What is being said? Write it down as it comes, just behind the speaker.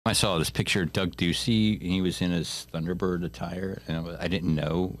I saw this picture of Doug Ducey, and he was in his Thunderbird attire, and I didn't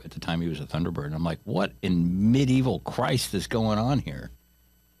know at the time he was a Thunderbird. And I'm like, what in medieval Christ is going on here?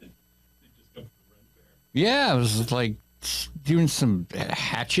 Yeah, I was like doing some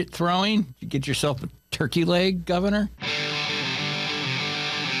hatchet throwing. You get yourself a turkey leg, Governor?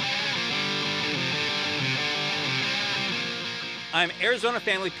 I'm Arizona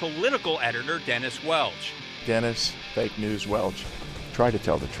Family political editor Dennis Welch. Dennis, fake news Welch. Try to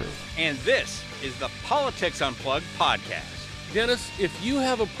tell the truth. And this is the Politics Unplugged podcast. Dennis, if you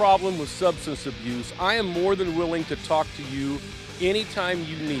have a problem with substance abuse, I am more than willing to talk to you anytime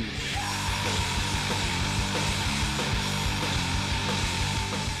you need.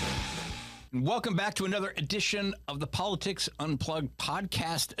 Welcome back to another edition of the Politics Unplugged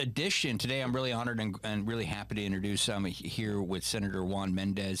podcast edition. Today, I'm really honored and really happy to introduce. I'm here with Senator Juan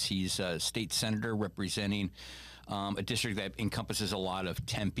Mendez. He's a state senator representing a district that encompasses a lot of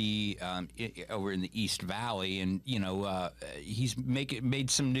Tempe over in the East Valley. And, you know, he's made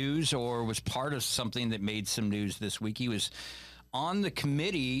some news, or was part of something that made some news this week. He was on the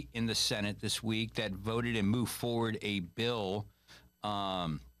committee in the Senate this week that voted and moved forward a bill.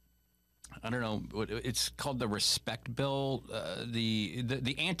 I don't know what it's called, the Respect Bill,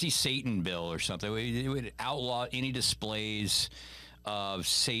 the anti-Satan bill or something. It would outlaw any displays of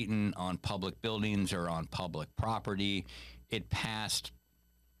Satan on public buildings or on public property. It passed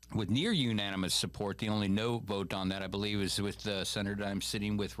with near unanimous support. The only no vote on that, I believe, is with the senator I'm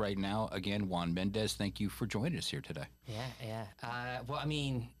sitting with right now. Again, Juan Mendez, thank you for joining us here today. Yeah. Well, I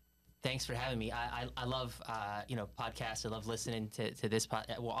mean, thanks for having me. I love, podcasts. I love listening to this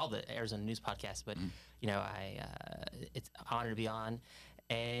all the Arizona news podcasts, but, it's an honor to be on.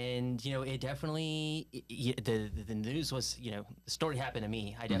 And, it definitely, the news was, the story happened to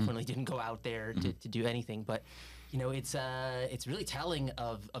me. I definitely didn't go out there to do anything, but, it's really telling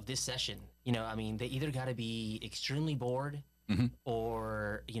of this session. They either got to be extremely bored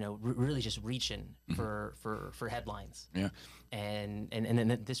or, really just reaching for headlines. Yeah. And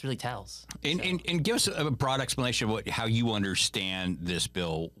then this really tells. And give us a broad explanation of how you understand this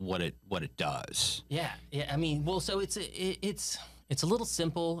bill, what it does. Yeah. So it's a little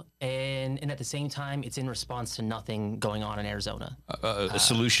simple, and at the same time, it's in response to nothing going on in Arizona. A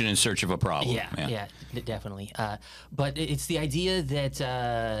solution in search of a problem. Yeah, definitely. But it's the idea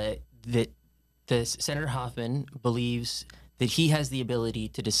that the Senator Hoffman believes that he has the ability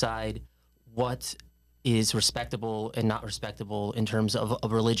to decide what is respectable and not respectable in terms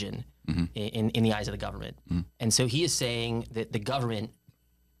of religion in the eyes of the government. And so he is saying that the government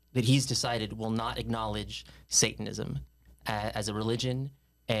that he's decided will not acknowledge Satanism as a religion,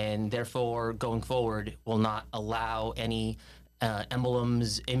 and therefore going forward will not allow any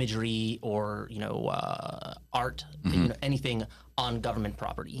emblems, imagery, or art, anything on government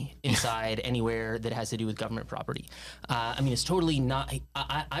property inside anywhere that has to do with government property. It's totally not.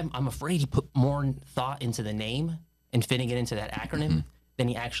 I'm afraid he put more thought into the name and fitting it into that acronym than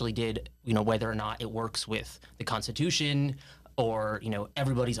he actually did. Whether or not it works with the Constitution or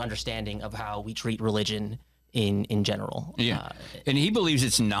everybody's understanding of how we treat religion in general. Yeah, and he believes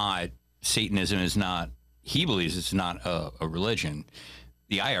it's not. Satanism is not. He believes it's not a religion.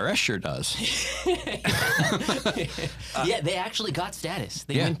 The IRS sure does. Yeah, they actually got status.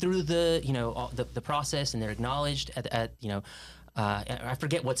 They went through the process, and they're acknowledged at I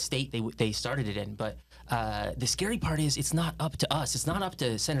forget what state they started it in, but the scary part is it's not up to us. It's not up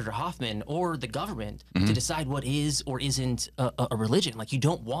to Senator Hoffman or the government to decide what is or isn't a religion. Like, you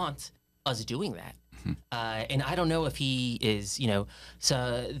don't want us doing that. And I don't know if he is,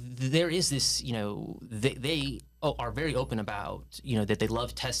 so there is this, they are very open about, that they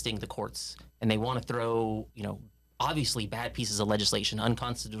love testing the courts, and they want to throw, obviously bad pieces of legislation,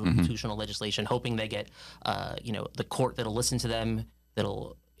 unconstitutional legislation, hoping they get, the court that'll listen to them,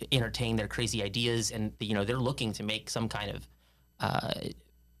 that'll entertain their crazy ideas. And, they're looking to make some kind of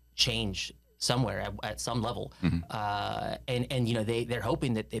change somewhere at some level. They're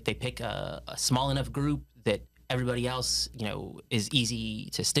hoping that if they pick a small enough group that everybody else, is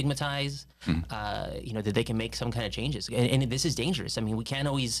easy to stigmatize, that they can make some kind of changes. And this is dangerous. We can't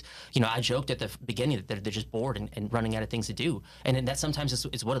always, I joked at the beginning that they're just bored and running out of things to do. And that sometimes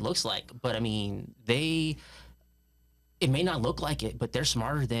is what it looks like. But it may not look like it, but they're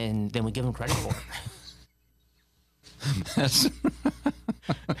smarter than we give them credit for.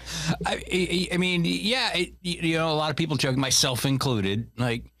 A lot of people joke, myself included,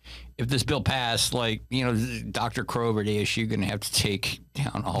 like, if this bill passed, Dr. Krover, the issue, going to have to take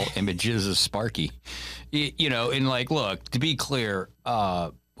down all images of Sparky, and look, to be clear,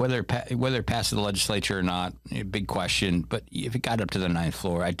 whether it passes the legislature or not, a big question. But if it got up to the ninth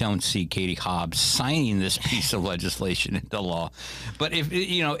floor, I don't see Katie Hobbs signing this piece of legislation into law. But if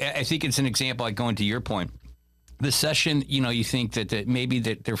I think it's an example. Like going to your point, the session. You think that maybe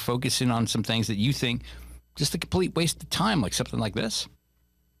that they're focusing on some things that you think just a complete waste of time, like something like this.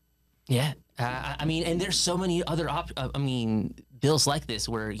 Yeah, I mean, and there's so many other bills like this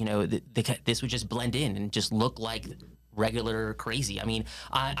where this would just blend in and just look like regular crazy. I mean,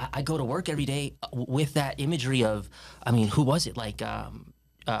 I go to work every day with that imagery of, who was it? Like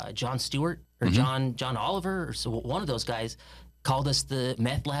Jon Stewart or John Oliver or so one of those guys called us the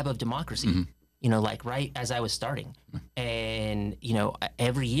meth lab of democracy. Like right as I was starting, and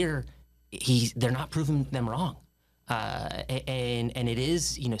every year they're not proving them wrong. And it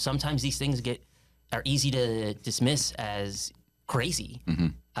is, sometimes these things are easy to dismiss as crazy,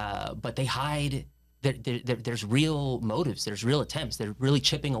 but they hide. There's real motives. There's real attempts. They're really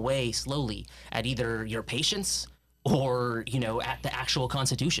chipping away slowly at either your patience or at the actual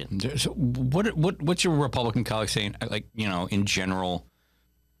Constitution. So what's your Republican colleagues saying? Like in general.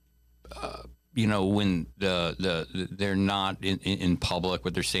 When they're not in public,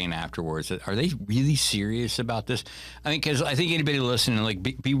 what they're saying afterwards, are they really serious about this? I mean, because I think anybody listening, like,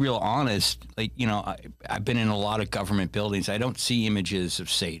 be real honest. Like, I've been in a lot of government buildings. I don't see images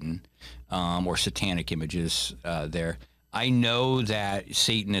of Satan or satanic images there. I know that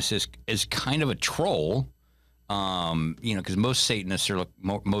Satanists is kind of a troll. Because most Satanists are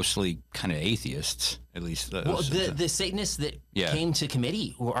mostly kind of atheists, at least. The Satanists that came to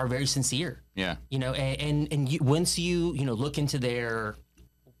committee are very sincere. Yeah. Once you look into their,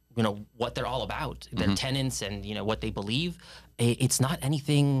 what they're all about, their tenets and what they believe, it's not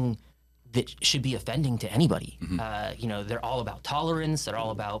anything that should be offending to anybody. They're all about tolerance. They're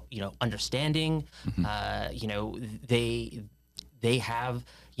all about understanding. They have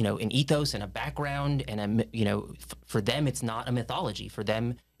an ethos and a background, and for them it's not a mythology. For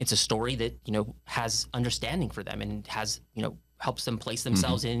them, it's a story that has understanding for them and has helps them place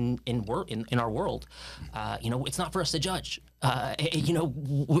themselves in our world. It's not for us to judge.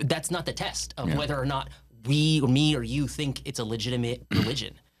 That's not the test of whether or not me or you think it's a legitimate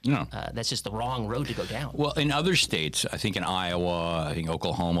religion. No, that's just the wrong road to go down. Well, in other states, I think in Iowa, I think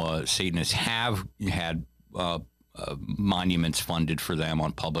Oklahoma, Satanists have had monuments funded for them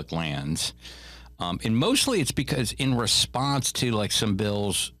on public lands. And mostly it's because in response to like some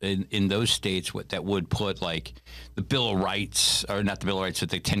bills in those states that would put like the Bill of Rights, or not the Bill of Rights, but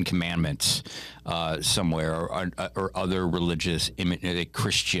the Ten Commandments somewhere, or other religious,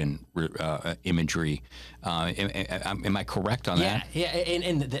 Christian imagery. Am I correct on that?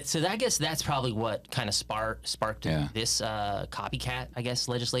 Yeah. So I guess that's probably what kind of sparked this copycat, I guess,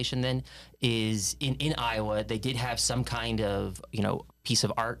 legislation. Then is in Iowa they did have some kind of piece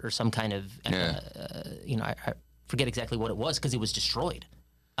of art or some kind of I forget exactly what it was because it was destroyed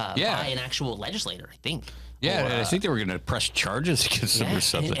by an actual legislator, I think. Yeah, I think they were going to press charges against them or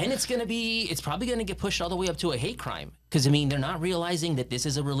something. And it's probably going to get pushed all the way up to a hate crime because they're not realizing that this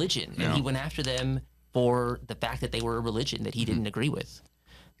is a religion, and he went after them for the fact that they were a religion that he didn't agree with.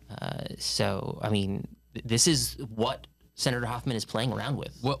 So I mean, this is what Senator Hoffman is playing around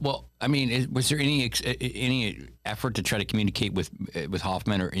with. Well, I mean, was there any effort to try to communicate with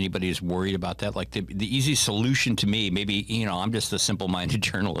Hoffman, or anybody is worried about that? Like the easy solution to me, maybe I'm just a simple-minded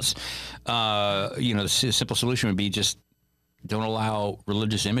journalist. The simple solution would be just don't allow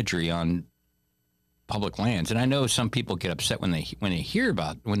religious imagery on public lands. And I know some people get upset when they hear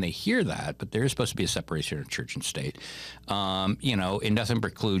that, but there is supposed to be a separation of church and state. And nothing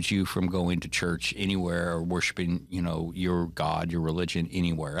precludes you from going to church anywhere or worshiping, your God, your religion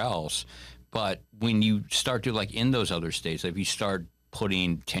anywhere else. But when you start to, like in those other states, if you start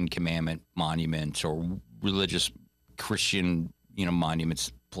putting Ten Commandment monuments or religious Christian,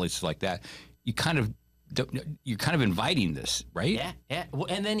 monuments, places like that, you're kind of inviting this, right? Yeah. Well,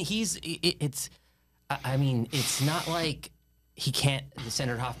 and then it's not like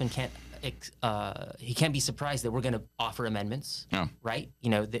Senator Hoffman can't be surprised that we're going to offer amendments, right?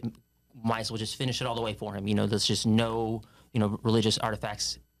 That might as well just finish it all the way for him. There's just no, religious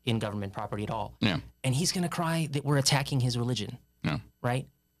artifacts in government property at all. Yeah. And he's going to cry that we're attacking his religion, right?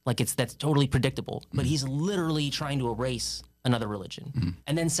 Like that's totally predictable, but he's literally trying to erase another religion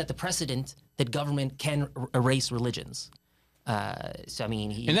and then set the precedent that government can erase religions. So I mean,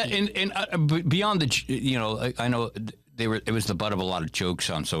 beyond the, I know it was the butt of a lot of jokes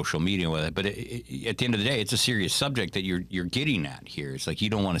on social media with it, but at the end of the day, it's a serious subject that you're getting at here. It's like you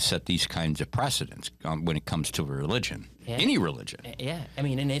don't want to set these kinds of precedents when it comes to religion, any religion. Yeah, I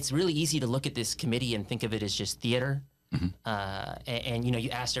mean, and it's really easy to look at this committee and think of it as just theater. And you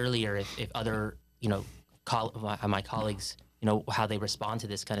asked earlier if other, my colleagues, how they respond to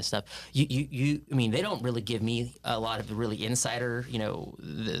this kind of stuff. I mean, they don't really give me a lot of really insider,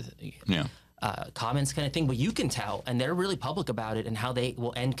 comments kind of thing, but you can tell, and they're really public about it and how they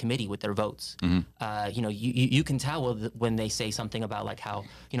will end committee with their votes. You can tell when they say something about like how,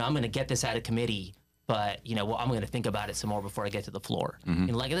 I'm going to get this out of committee, but I'm going to think about it some more before I get to the floor.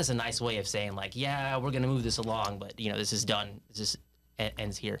 And like, that's a nice way of saying like, yeah, we're going to move this along, but this is done. This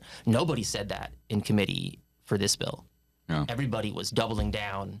ends here. Nobody said that in committee for this bill. Yeah. Everybody was doubling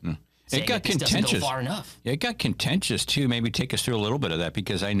down. It got contentious. Doesn't go far enough. It got contentious too. Maybe take us through a little bit of that,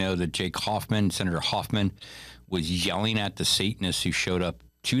 because I know that Senator Hoffman, was yelling at the Satanists who showed up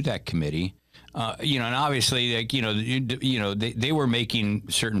to that committee. And obviously, like, they were making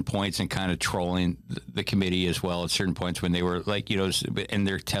certain points and kind of trolling the committee as well at certain points when they were like, in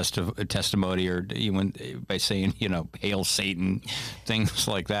their testimony, or even by saying, hail Satan, things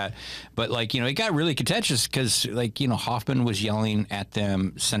like that. But like, it got really contentious because like, Hoffman was yelling at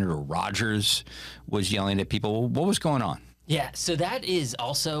them. Senator Rogers was yelling at people. What was going on? Yeah, so that is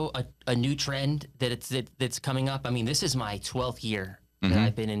also a new trend that's coming up. I mean, this is my 12th year that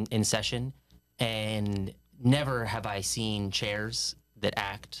I've been in session. And never have I seen chairs that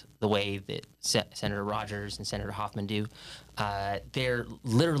act the way that Senator Rogers and Senator Hoffman do. They're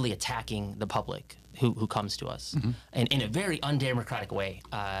literally attacking the public who comes to us, and in a very undemocratic way.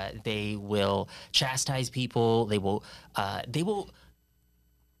 They will chastise people. They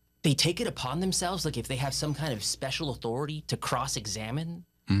take it upon themselves, like if they have some kind of special authority to cross-examine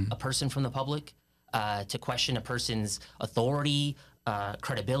a person from the public, to question a person's authority,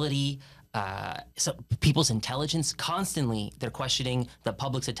 credibility. So people's intelligence, constantly they're questioning the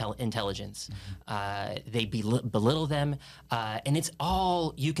public's intelligence. They belittle them, and it's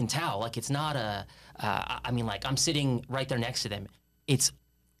all, you can tell, like it's not like I'm sitting right there next to them. It's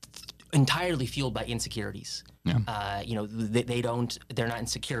entirely fueled by insecurities. Yeah. They're not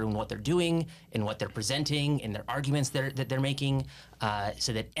insecure in what they're doing, in what they're presenting, in their arguments that they're making,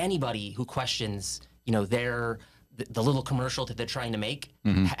 so that anybody who questions, the little commercial that they're trying to make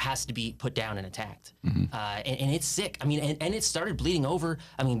has to be put down and attacked. And it's sick. I mean, and it started bleeding over.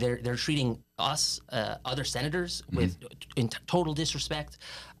 I mean, they're treating us, other senators, with in total disrespect.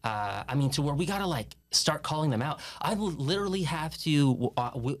 I mean, to where we gotta like start calling them out. I will literally have to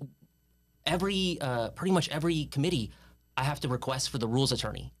pretty much every committee, I have to request for the rules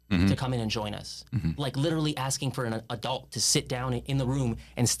attorney to come in and join us. Like literally asking for an adult to sit down in the room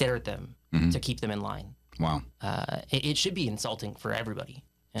and stare at them to keep them in line. Wow. It should be insulting for everybody.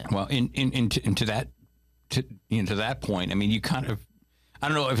 Yeah. Well, to that point, I mean, you kind of, I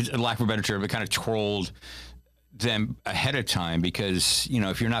don't know if it's a lack of a better term, but kind of trolled them ahead of time, because,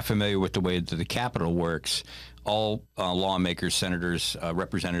 if you're not familiar with the way that the Capitol works, all lawmakers, senators,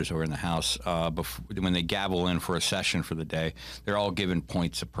 representatives who are in the House, when they gavel in for a session for the day, they're all given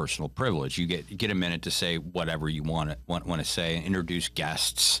points of personal privilege. You get a minute to say whatever you want to say, introduce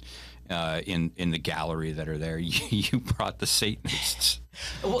guests in the gallery that are there. You brought the Satanists.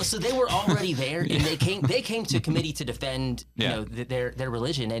 Well, so they were already there, and they came to committee to defend their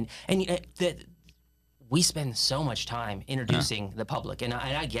religion, and that we spend so much time introducing the public, and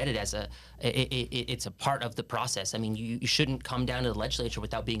I get it as it's a part of the process. I mean, you shouldn't come down to the legislature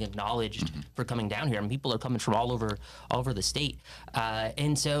without being acknowledged for coming down here. I mean, people are coming from all over the state,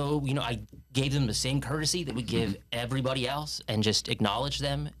 and so I gave them the same courtesy that we give everybody else, and just acknowledge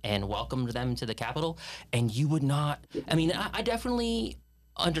them and welcomed them to the Capitol. And you would not. I mean, I definitely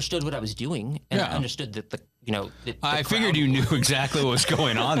understood what I was doing, and I understood that the I figured you knew exactly what was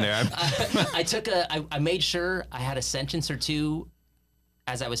going on there. I made sure I had a sentence or two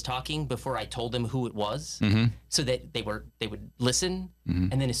as I was talking before I told them who it was, so that they would listen,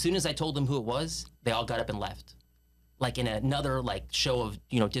 and then as soon as I told them who it was, they all got up and left, like in another like show of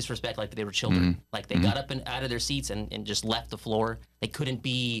disrespect, like they were children. Like they got up and out of their seats and just left the floor. They couldn't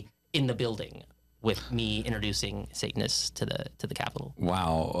be in the building with me introducing Satanists to the Capitol.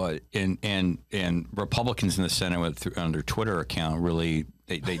 Wow, and Republicans in the Senate on their Twitter account really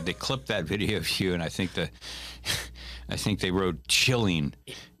they clipped that video of you, and I think they wrote chilling.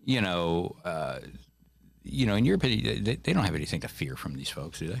 In your opinion, they don't have anything to fear from these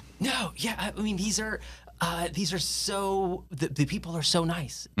folks, do they? No, yeah, I mean these are so the people are so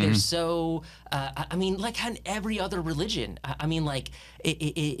nice. They're so I mean, like on every other religion. I mean, like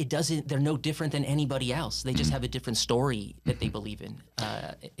it doesn't. They're no different than anybody else. They just have a different story that they believe in.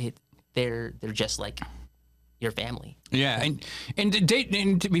 They're just like your family. Yeah, and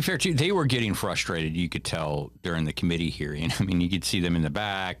to be fair too, they were getting frustrated. You could tell during the committee hearing. I mean, you could see them in the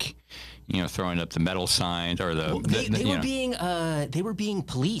back. throwing up the metal signs or they were being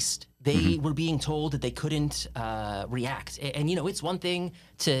policed. They were being told that they couldn't react. And it's one thing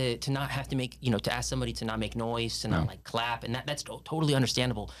to not have to make, to ask somebody to not make noise, to not like clap, and that's totally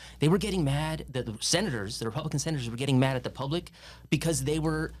understandable. They were getting mad. The Republican senators were getting mad at the public because they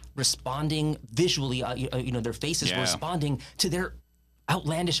were responding visually. Their faces were responding to their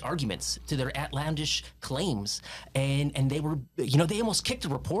outlandish arguments, to their outlandish claims, and they were, they almost kicked a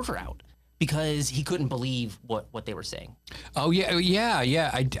reporter out because he couldn't believe what they were saying. Oh yeah.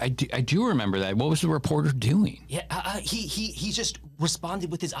 I do remember that. What was the reporter doing? Yeah, he just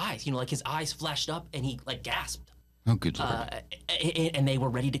responded with his eyes. Like his eyes flashed up and he like gasped. Oh, good Lord! And they were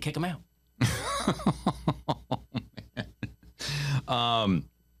ready to kick him out. Oh, man.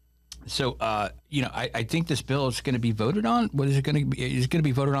 So, I think this bill is going to be voted on. What is it going to be? Is it going to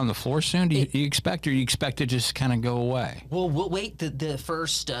be voted on the floor soon? Do you expect, or do you expect to just kind of go away? Well, we'll wait. The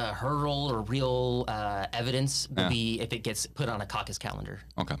first hurdle or real evidence will be if it gets put on a caucus calendar.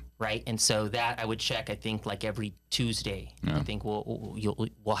 Okay. Right, and so that I would check. I think like every Tuesday. I think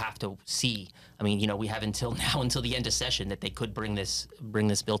we'll have to see. I mean, we have until the end of session that they could bring this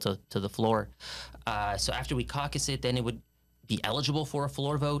bill to the floor. So after we caucus it, then it would be eligible for a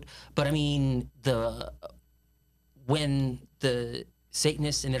floor vote. But I mean, when the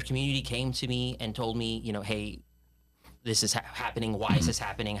Satanists in their community came to me and told me, hey, this is happening. Why is this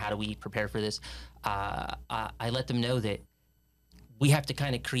happening? How do we prepare for this? I let them know that we have to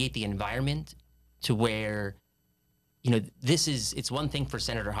kind of create the environment to where, it's one thing for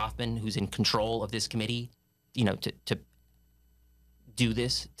Senator Hoffman, who's in control of this committee, to do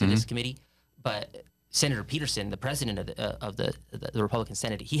this to this committee, but Senator Peterson, the president of the Republican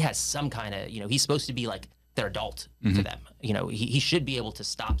Senate, he has some kind of, he's supposed to be like their adult to them. He should be able to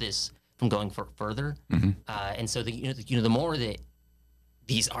stop this from going further. And so the more that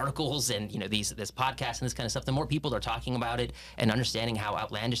these articles and this podcast and this kind of stuff, the more people are talking about it and understanding how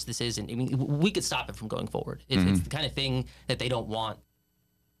outlandish this is, and I mean, we could stop it from going forward. It's the kind of thing that they don't want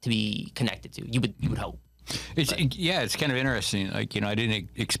to be connected to. You would hope. It's kind of interesting. Like, I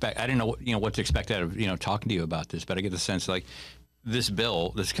didn't know what to expect out of talking to you about this, but I get the sense like this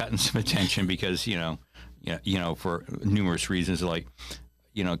bill that's gotten some attention because for numerous reasons, like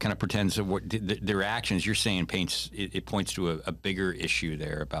kind of pretends that what their actions you're saying points to a bigger issue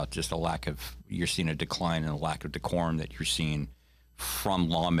there about just you're seeing a decline in a lack of decorum that you're seeing from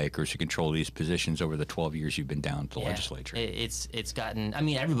lawmakers who control these positions over the 12 years you've been down at the legislature. It's gotten. I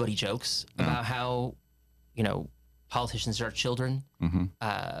mean, everybody jokes about how politicians are children.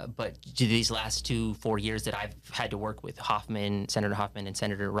 But these last 4 years that I've had to work with Senator Hoffman and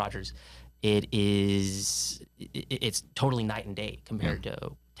Senator Rogers, it's totally night and day compared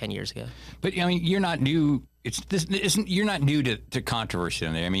to 10 years ago. But I mean, you're not new. You're not new to controversy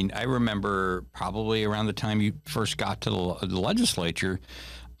in there. I mean, I remember probably around the time you first got to the legislature,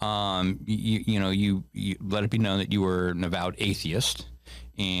 you let it be known that you were an avowed atheist.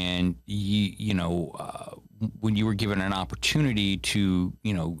 And when you were given an opportunity to,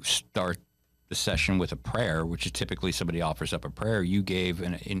 start the session with a prayer, which is typically somebody offers up a prayer, you gave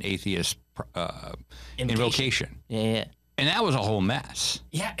an atheist invocation. Yeah. And that was a whole mess.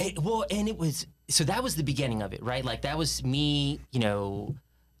 Yeah. So that was the beginning of it, right? Like that was me,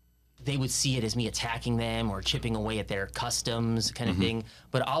 they would see it as me attacking them or chipping away at their customs kind of thing.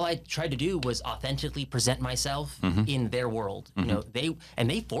 But all I tried to do was authentically present myself in their world.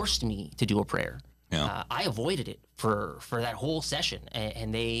 They forced me to do a prayer. Yeah. I avoided it for that whole session.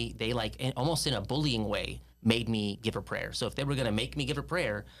 And they like almost in a bullying way made me give a prayer. So if they were going to make me give a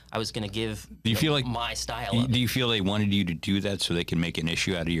prayer, I was going to give feel like my style. Do you feel they wanted you to do that so they can make an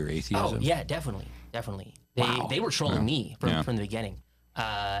issue out of your atheism? Oh, yeah, definitely. They were trolling me from the beginning.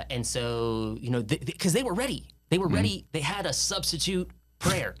 And so, because they were ready. They were ready. They had a substitute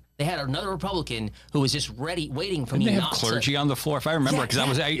prayer. They had another Republican who was just ready, waiting for me they not have clergy on the floor, if I remember,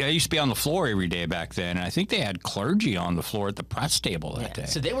 because I used to be on the floor every day back then, and I think they had clergy on the floor at the press table that day.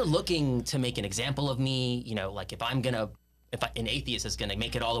 So they were looking to make an example of me, like if an atheist is going to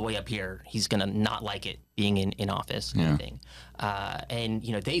make it all the way up here, he's going to not like it being in office kind of thing. And,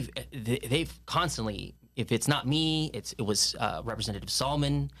 they've constantly, if it's not me, it was Representative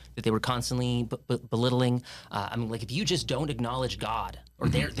Salmon that they were constantly belittling. I mean, like if you just don't acknowledge God or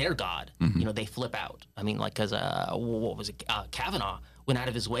their God, they flip out. I mean, like because what was it? Kavanaugh went out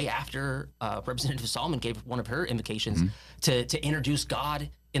of his way after Representative Salmon gave one of her invocations to introduce God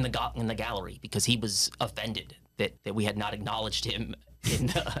in the gallery because he was offended that we had not acknowledged him in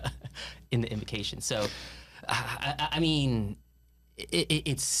the invocation. So, I mean.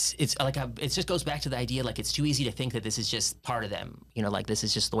 it's like it just goes back to the idea like it's too easy to think that this is just part of them, like this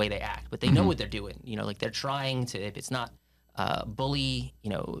is just the way they act, but they know what they're doing, like they're trying to, if it's not bully,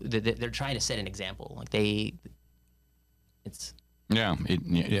 they're trying to set an example, like it's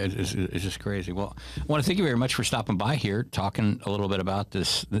it's just crazy. Well, I want to thank you very much for stopping by here, talking a little bit about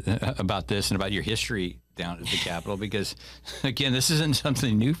this and about your history down at the Capitol, because again, this isn't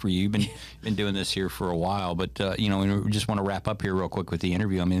something new for you. You've been doing this here for a while, but we just want to wrap up here real quick with the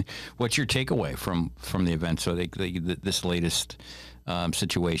interview. I mean, what's your takeaway from the event? So this latest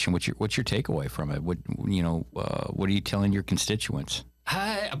situation, what's your takeaway from it? What are you telling your constituents?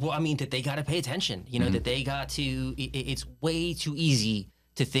 Well, I mean, that they got to pay attention, that they got to, it's way too easy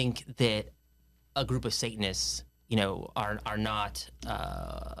to think that a group of Satanists,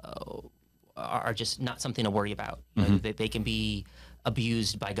 are just not something to worry about, that they can be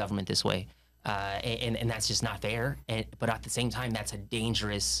abused by government this way. And that's just not fair. But at the same time, that's a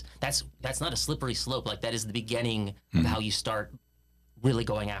dangerous, that's not a slippery slope. Like that is the beginning of how you start really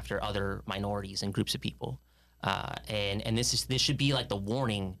going after other minorities and groups of people. And this should be like the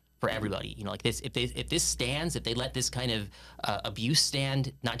warning for everybody, like this, if this stands, if they let this kind of abuse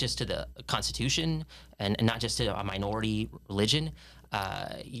stand, not just to the Constitution and not just to a minority religion,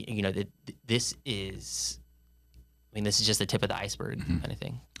 this is just the tip of the iceberg kind of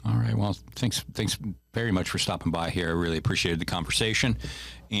thing. All right. Well, thanks very much for stopping by here. I really appreciated the conversation,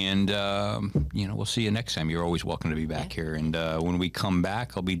 and we'll see you next time. You're always welcome to be back here. And when we come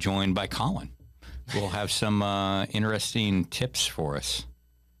back, I'll be joined by Colin. We'll have some interesting tips for us,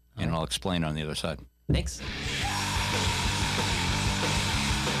 and I'll explain on the other side. Thanks.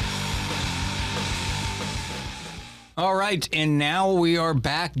 All right, and now we are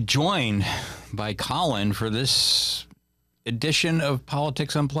back, joined by Colin for this edition of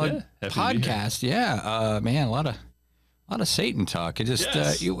Politics Unplugged podcast. Yeah, man, a lot of Satan talk. It just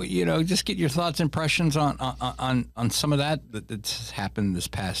just get your thoughts, impressions on some of that's happened this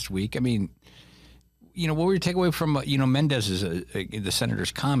past week. I mean, what were your takeaway from Mendez's the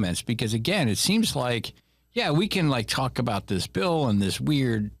senator's comments? Because again, it seems like we can like talk about this bill and this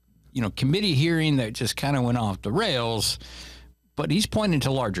weird committee hearing that just kind of went off the rails, but he's pointing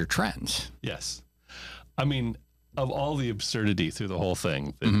to larger trends. Yes, I mean, of all the absurdity through the whole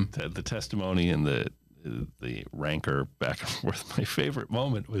thing, the testimony and the rancor back and forth, my favorite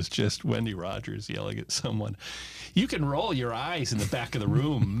moment was just Wendy Rogers yelling at someone, "You can roll your eyes in the back of the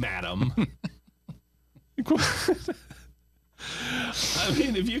room, madam." I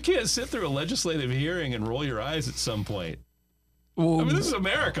mean, if you can't sit through a legislative hearing and roll your eyes at some point, well, I mean, this is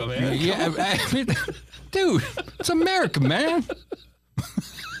America, man. Yeah, I mean, dude, it's America, man.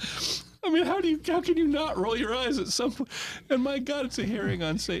 I mean, how can you not roll your eyes at some point? And my God, it's a hearing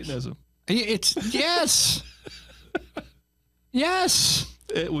on Satanism. Yes. Yes.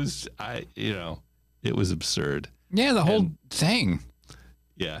 It was, it was absurd. Yeah, the whole thing.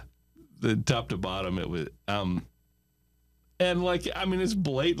 Yeah. The top to bottom, it was, and it's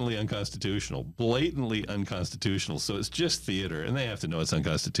blatantly unconstitutional. So it's just theater, and they have to know it's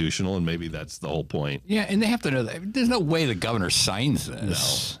unconstitutional, and maybe that's the whole point. Yeah, and they have to know that there's no way the governor signs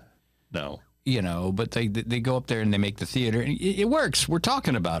this. No. But they go up there and they make the theater, and it works. We're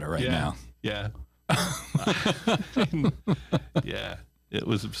talking about it right now. Yeah. Yeah, it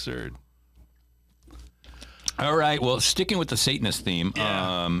was absurd. All right. Well, sticking with the Satanist theme,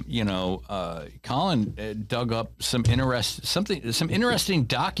 Colin dug up some interesting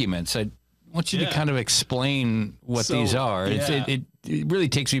documents. I want you to kind of explain what these are. Yeah. It really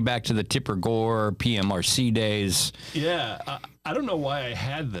takes me back to the Tipper Gore PMRC days. Yeah, I don't know why I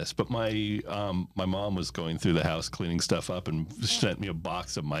had this, but my mom was going through the house cleaning stuff up and sent me a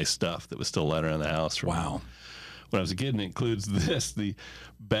box of my stuff that was still lying around the house. From when I was a kid, and it includes this: the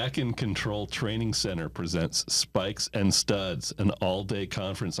Back in Control Training Center presents Spikes and Studs, an all-day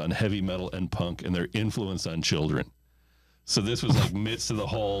conference on heavy metal and punk and their influence on children. So this was like midst of the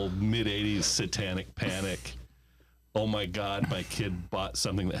whole mid-'80s satanic panic. Oh my God, my kid bought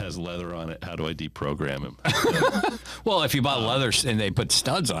something that has leather on it. How do I deprogram him? Well, if you bought leather and they put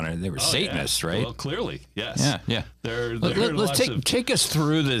studs on it, they were Satanists, right? Well, clearly, yes. Yeah. Let's take us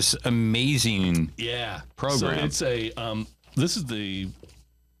through this amazing program. So it's this is the,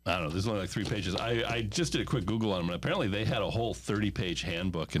 I don't know, there's only like 3 pages. I just did a quick Google on them, and apparently they had a whole 30-page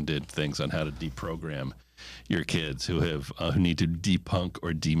handbook and did things on how to deprogram your kids who need to depunk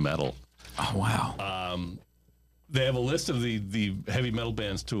or demetal. Oh, wow. They have a list of the heavy metal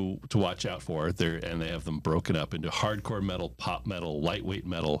bands to watch out for, and they have them broken up into hardcore metal, pop metal, lightweight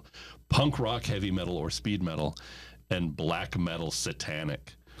metal, punk rock heavy metal or speed metal, and black metal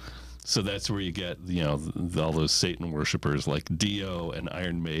satanic. So that's where you get, you know, all those Satan worshipers like Dio and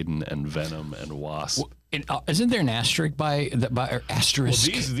Iron Maiden and Venom and Wasp. Well, isn't there an asterisk or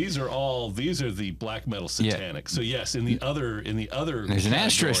asterisk? Well, these are the black metal satanic. Yeah. So yes, in the other there's an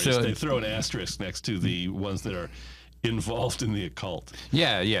asterisk. They throw an asterisk next to the ones that are involved in the occult.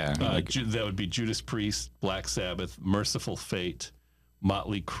 Yeah. That would be Judas Priest, Black Sabbath, Merciful Fate,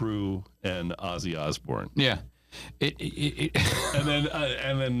 Motley Crue, and Ozzy Osbourne. Yeah. And then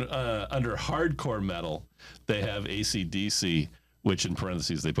under hardcore metal, they have AC/DC, which in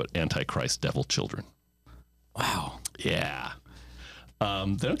parentheses they put Antichrist Devil Children. Wow. Yeah. They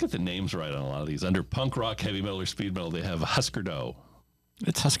don't get the names right on a lot of these. Under punk rock, heavy metal, or speed metal, they have Husker Du.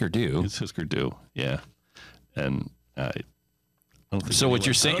 It's Husker Du. It's Husker Du. Yeah. And I don't think so. What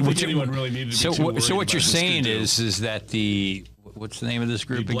you're saying? Anyone really needed to be too worried so what you're saying Husker Du. is that the what's the name of this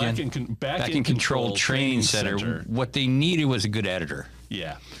group again? Back in Control Training Center. What they needed was a good editor.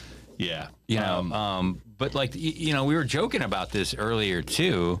 Yeah. You know, but like we were joking about this earlier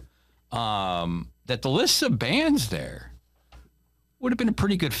too. That the list of bands there would have been a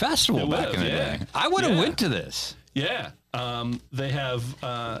pretty good festival back in the day. I would have went to this. Yeah. They have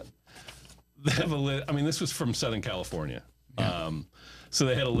a list. I mean, this was from Southern California. Yeah. So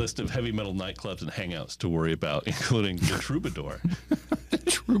they had a list of heavy metal nightclubs and hangouts to worry about, including the Troubadour. The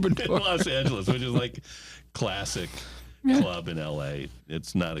Troubadour. In Los Angeles, which is like classic club in LA.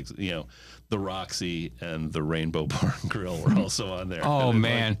 It's not, the Roxy and the Rainbow Bar and Grill were also on there. Oh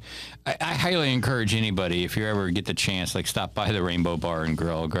man, I highly encourage anybody, if you ever get the chance, like stop by the Rainbow Bar and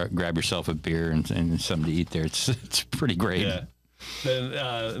Grill, grab yourself a beer and something to eat there. It's pretty great. Yeah.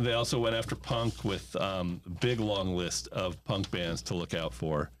 Then they also went after punk with a big long list of punk bands to look out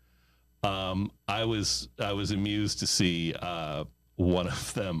for. I was amused to see one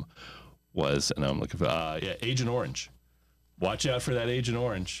of them was, and I'm looking for Agent Orange. Watch out for that Agent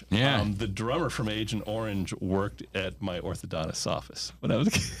Orange. Yeah. The drummer from Agent Orange worked at my orthodontist's office when I was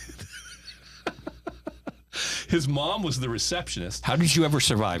a kid. His mom was the receptionist. How did you ever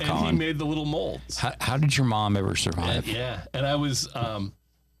survive, Colin? And he made the little molds. How did your mom ever survive? And I was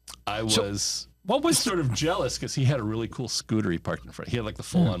what was sort of jealous because he had a really cool scooter he parked in front. He had like the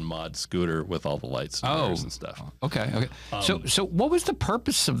full-on mod scooter with all the lights and mirrors and stuff. Okay. So what was the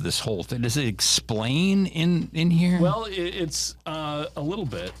purpose of this whole thing? Does it explain in here? Well, it's a little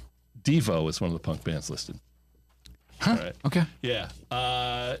bit. Devo is one of the punk bands listed. Huh. Right. Okay. Yeah.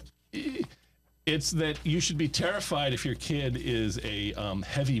 It's that you should be terrified if your kid is a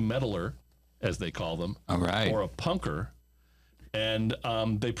heavy metaler, as they call them, all right, or a punker. And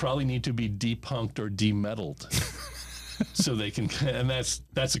they probably need to be depunked or demetaled, so they can. And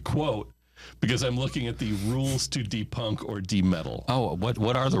that's a quote, because I'm looking at the rules to depunk or demetal. Oh,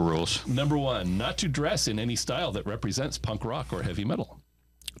 what are the rules? Number 1, not to dress in any style that represents punk rock or heavy metal.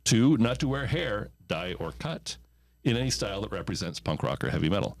 2, not to wear hair, dye, or cut in any style that represents punk rock or heavy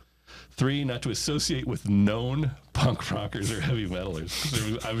metal. 3, not to associate with known punk rockers or heavy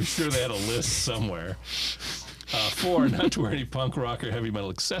metalers. I'm sure they had a list somewhere. 4, not to wear any punk rock or heavy metal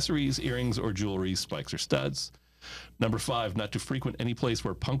accessories, earrings or jewelry, spikes or studs. Number 5, not to frequent any place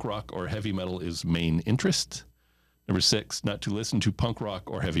where punk rock or heavy metal is main interest. Number 6, not to listen to punk rock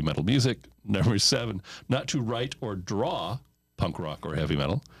or heavy metal music. Number 7, not to write or draw punk rock or heavy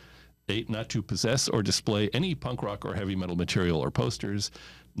metal. 8, not to possess or display any punk rock or heavy metal material or posters.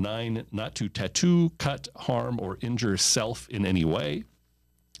 9, not to tattoo, cut, harm, or injure self in any way.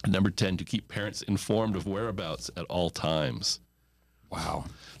 Number 10, to keep parents informed of whereabouts at all times. Wow.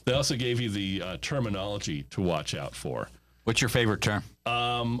 They also gave you the terminology to watch out for. What's your favorite term?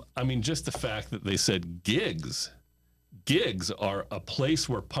 I mean, just the fact that they said gigs. Gigs are a place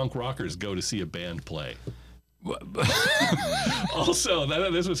where punk rockers go to see a band play. Also,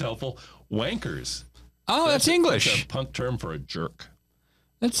 this was helpful. Wankers. Oh, that's English. That's a punk term for a jerk.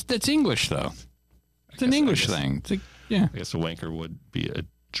 That's English, though. It's an English thing. I guess a wanker would be a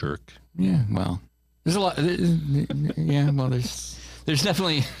jerk. Yeah, well, there's a lot. There's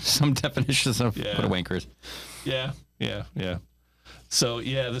definitely some definitions of what a wanker is. Yeah. So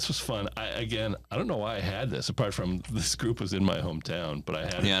this was fun. I don't know why I had this, apart from this group was in my hometown, but I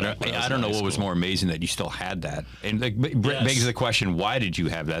had it. I don't know what was more amazing that you still had that, and begs the question: why did you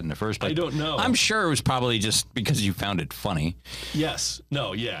have that in the first place? I don't know. I'm sure it was probably just because you found it funny. Yes.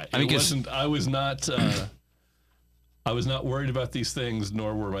 No. Yeah. It wasn't. I was not. I was not worried about these things,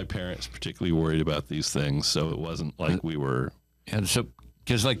 nor were my parents particularly worried about these things. So it wasn't like we were. And so,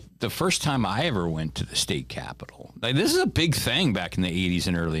 because like the first time I ever went to the state capitol, like this is a big thing back in the 80s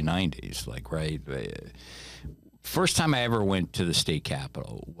and early 90s, like, right? First time I ever went to the state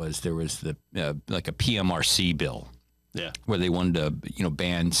capitol was there was the like a PMRC bill Yeah. Where they wanted to,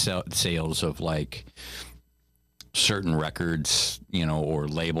 ban sales of like certain records, or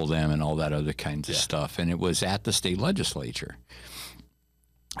label them and all that other kinds of stuff. And it was at the state legislature.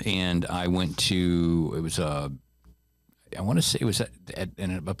 And I went to, it was I want to say it was at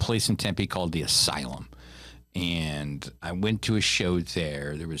a place in Tempe called the Asylum. And I went to a show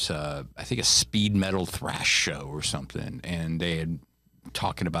there. There was I think a speed metal thrash show or something. And they had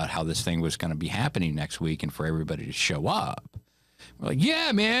talking about how this thing was going to be happening next week and for everybody to show up. We're like,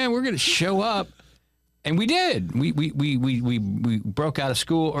 yeah, man, we're going to show up. And we did. We broke out of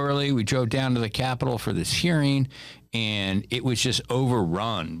school early. We drove down to the Capitol for this hearing, and it was just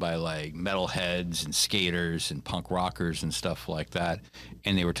overrun by like metalheads and skaters and punk rockers and stuff like that.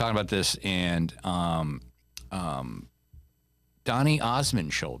 And they were talking about this, and Donny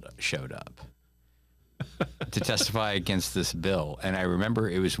Osmond showed up to testify against this bill. And I remember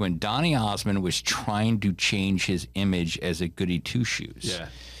it was when Donny Osmond was trying to change his image as a goody two-shoes. Yeah.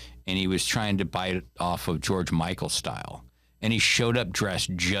 And he was trying to bite off of George Michael style. And he showed up dressed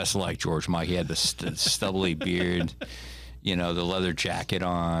just like George Michael. He had the stubbly beard, the leather jacket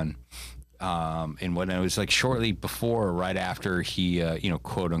on. And when it was like shortly before or right after he,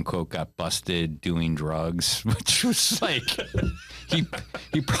 quote unquote, got busted doing drugs, which was like,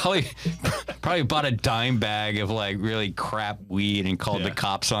 he probably bought a dime bag of like really crap weed and called the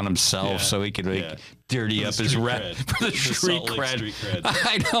cops on himself so he could dirty up his rep for the street cred.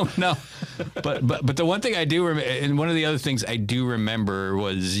 I don't know. But the one thing I do remember, and one of the other things I do remember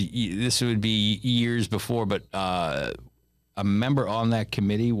was this would be years before, but, a member on that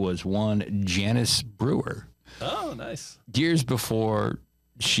committee was one Janice Brewer. Oh, nice. Years before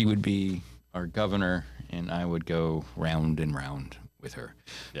she would be our governor, and I would go round and round with her.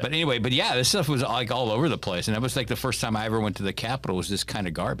 Yep. But anyway, this stuff was like all over the place, and that was like the first time I ever went to the Capitol was this kind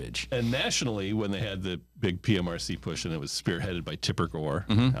of garbage. And nationally, when they had the big PMRC push, and it was spearheaded by Tipper Gore,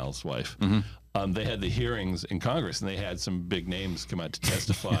 Al's wife, they had the hearings in Congress, and they had some big names come out to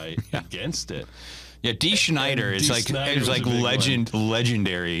testify against it. Yeah, Dee Schneider is like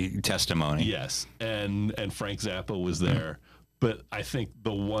legendary testimony. Yes, and Frank Zappa was there, but I think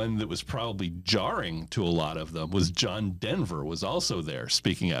the one that was probably jarring to a lot of them was John Denver was also there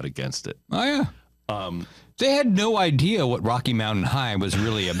speaking out against it. Oh yeah. They had no idea what Rocky Mountain High was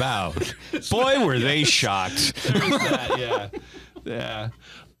really about. Boy, were they shocked. There's that, yeah.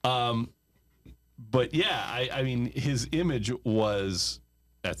 But yeah, I mean, his image was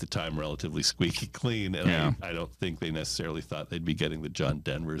at the time relatively squeaky clean, and I don't think they necessarily thought they'd be getting the John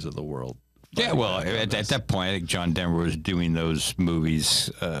Denvers of the world. Yeah, well, at that point, I think John Denver was doing those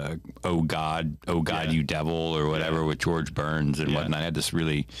movies, Oh God, You Devil, or whatever, with George Burns and whatnot. I had this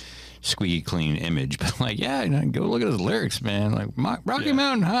really squeaky clean image, but like, go look at his lyrics, man. Like, Rocky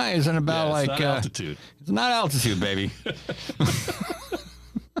Mountain High isn't about it's not altitude. It's not altitude, baby.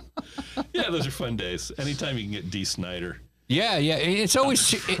 Yeah, those are fun days. Anytime you can get Dee Snider. Yeah, it's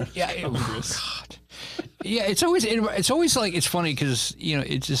always oh God. Yeah, it's always like, it's funny because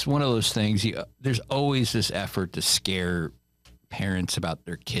it's just one of those things. There's always this effort to scare parents about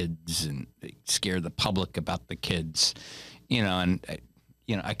their kids and scare the public about the kids, and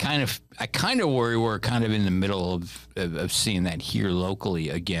I kind of worry we're kind of in the middle of seeing that here locally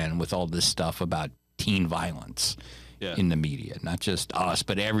again with all this stuff about teen violence in the media, not just us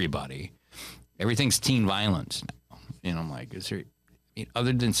but everybody. Everything's teen violence now. I'm like, is there,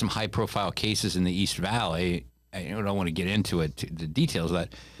 other than some high-profile cases in the East Valley, I don't want to get into the details of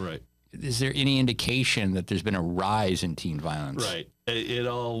that. Right. Is there any indication that there's been a rise in teen violence? Right. It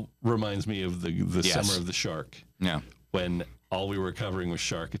all reminds me of the summer of the shark. Yeah. When all we were covering was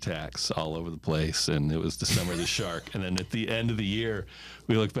shark attacks all over the place, and it was the summer of the shark. And then at the end of the year,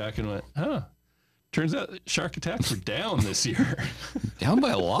 we looked back and went, turns out shark attacks were down this year. Down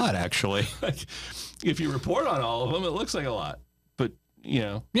by a lot, actually. Like, if you report on all of them, it looks like a lot, but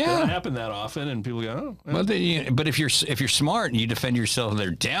it doesn't happen that often, and people go, "Oh." Well, but if you're smart and you defend yourself, they're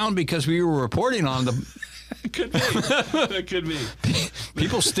down because we were reporting on them. It could be. That could be.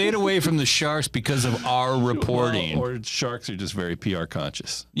 People stayed away from the sharks because of our reporting. Or sharks are just very PR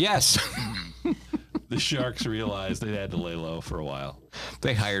conscious. Yes. The sharks realized they had to lay low for a while.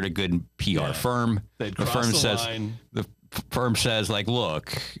 They hired a good PR firm. The firm says line. The firm says, like,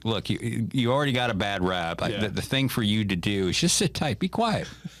 look, you already got a bad rap. The thing for you to do is just sit tight, be quiet.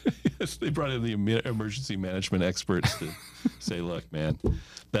 Yes, they brought in the emergency management experts to say, look, man,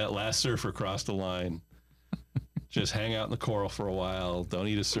 that last surfer crossed the line. Just hang out in the coral for a while. Don't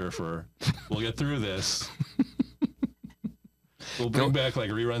eat a surfer. We'll get through this. We'll bring back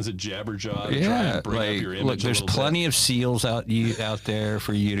like reruns of Jabberjaw to try and bring up your image. Look, there's plenty of seals out there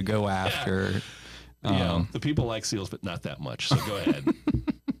for you to go after. The people like seals, but not that much. So go ahead.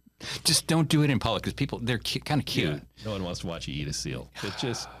 Just don't do it in public because people, they're kind of cute. Yeah, no one wants to watch you eat a seal. But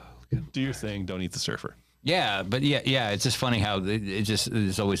just do your thing. Don't eat the surfer. Yeah, but yeah, it's just funny how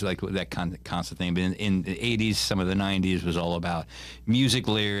it's always like that constant thing. But in the 80s, some of the 90s was all about music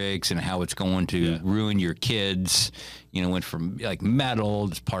lyrics and how it's going to ruin your kids. Went from like metal,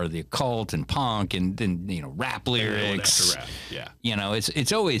 it's part of the occult and punk, and then rap lyrics. Rap. Yeah.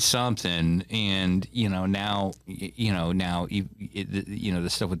 It's always something, and now the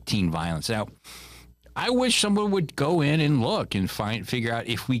stuff with teen violence. Now, I wish someone would go in and look and figure out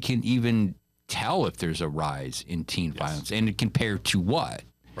if we can even tell if there's a rise in teen violence, and compared to what.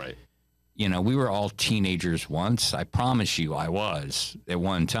 Right. We were all teenagers once. I promise you, I was at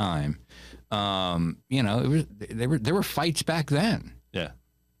one time. There were fights back then. Yeah.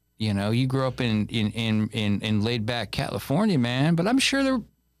 You grew up in laid back California, man, but I'm sure there were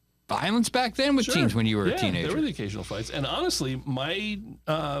violence back then with teens when you were a teenager. There were the occasional fights, and honestly, my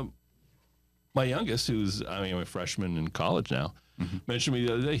youngest, who's a freshman in college now, mentioned to me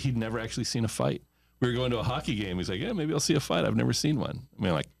the other day he'd never actually seen a fight. We were going to a hockey game. He's like, "Yeah, maybe I'll see a fight. I've never seen one."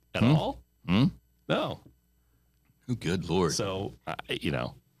 Like, at all? No. Oh, good Lord. So,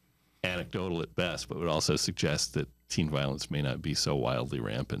 anecdotal at best, but would also suggest that teen violence may not be so wildly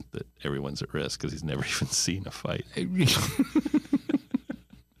rampant that everyone's at risk because he's never even seen a fight.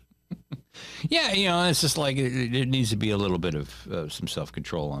 Yeah, it's just like it needs to be a little bit of some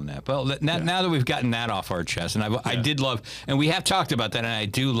self-control on that. Well, now that we've gotten that off our chest, and I did love, and we have talked about that, and I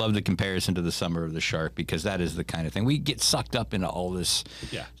do love the comparison to the Summer of the Shark, because that is the kind of thing. We get sucked up into all this,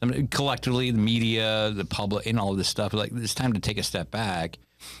 collectively, the media, the public, and all this stuff. Like, it's time to take a step back.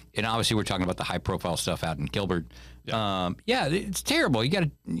 And obviously, we're talking about the high-profile stuff out in Gilbert. Yeah, it's terrible. You got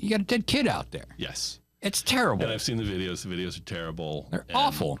a dead kid out there. Yes. It's terrible. And I've seen the videos. The videos are terrible. They're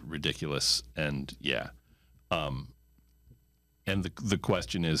awful. Ridiculous. And and the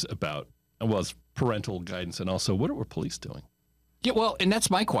question is about, it's parental guidance, and also what are police doing? Yeah, well, and that's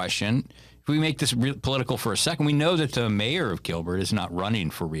my question. If we make this political for a second, we know that the mayor of Gilbert is not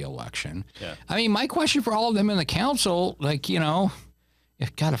running for re-election. Yeah. My question for all of them in the council,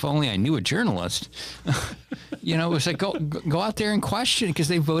 if only I knew a journalist, it was like, go out there and question, because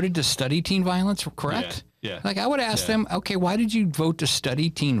they voted to study teen violence, correct? Yeah. Like, I would ask them, okay, why did you vote to study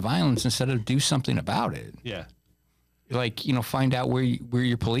teen violence instead of do something about it? Yeah. Like, find out where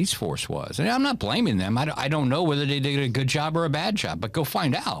your police force was. And I'm not blaming them. I don't know whether they did a good job or a bad job, but go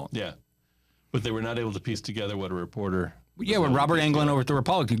find out. Yeah. But they were not able to piece together what a reporter. Yeah, with Robert Englund over at the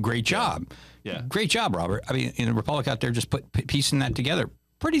Republic, great job. Yeah. Great job, Robert. The Republic out there just piecing that together.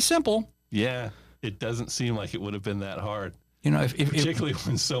 Pretty simple. Yeah. It doesn't seem like it would have been that hard. Particularly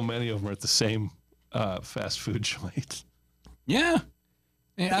when so many of them are at the same fast food joint. Yeah.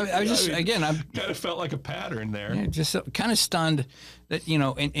 And I was just, again, I'm kind of felt like a pattern there. Yeah, just kind of stunned that,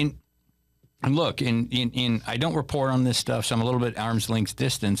 and look, in I don't report on this stuff, so I'm a little bit arm's length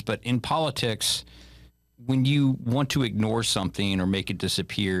distance, but in politics, when you want to ignore something or make it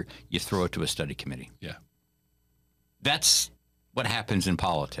disappear, you throw it to a study committee. Yeah. That's what happens in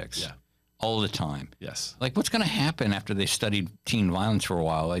politics. Yeah. All the time. Yes. Like, what's going to happen after they studied teen violence for a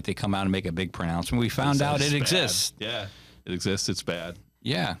while? Like, they come out and make a big pronouncement. We found out it exists. Yeah. It exists. It's bad.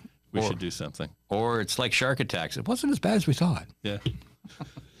 Yeah. We should do something. Or it's like shark attacks. It wasn't as bad as we thought. Yeah.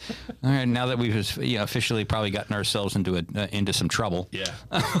 All right. Now that we've officially probably gotten ourselves into some trouble. Yeah.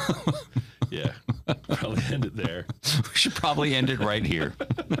 Yeah. Probably end it there. We should probably end it right here.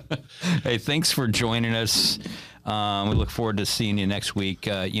 Hey, thanks for joining us. We look forward to seeing you next week.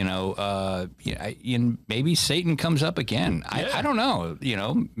 Maybe Satan comes up again. Yeah. I don't know.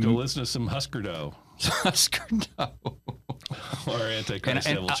 Go listen to some Husker Dough. Husker Dough. Or Antichrist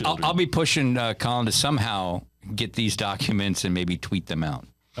Devil Children. I'll be pushing Colin to somehow get these documents and maybe tweet them out.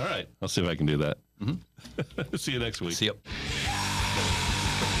 All right. I'll see if I can do that. Mm-hmm. See you next week. See you.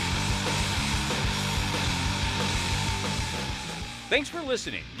 Thanks for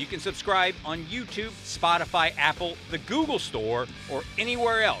listening. You can subscribe on YouTube, Spotify, Apple, the Google Store, or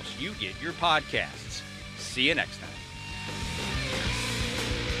anywhere else you get your podcasts. See you next time.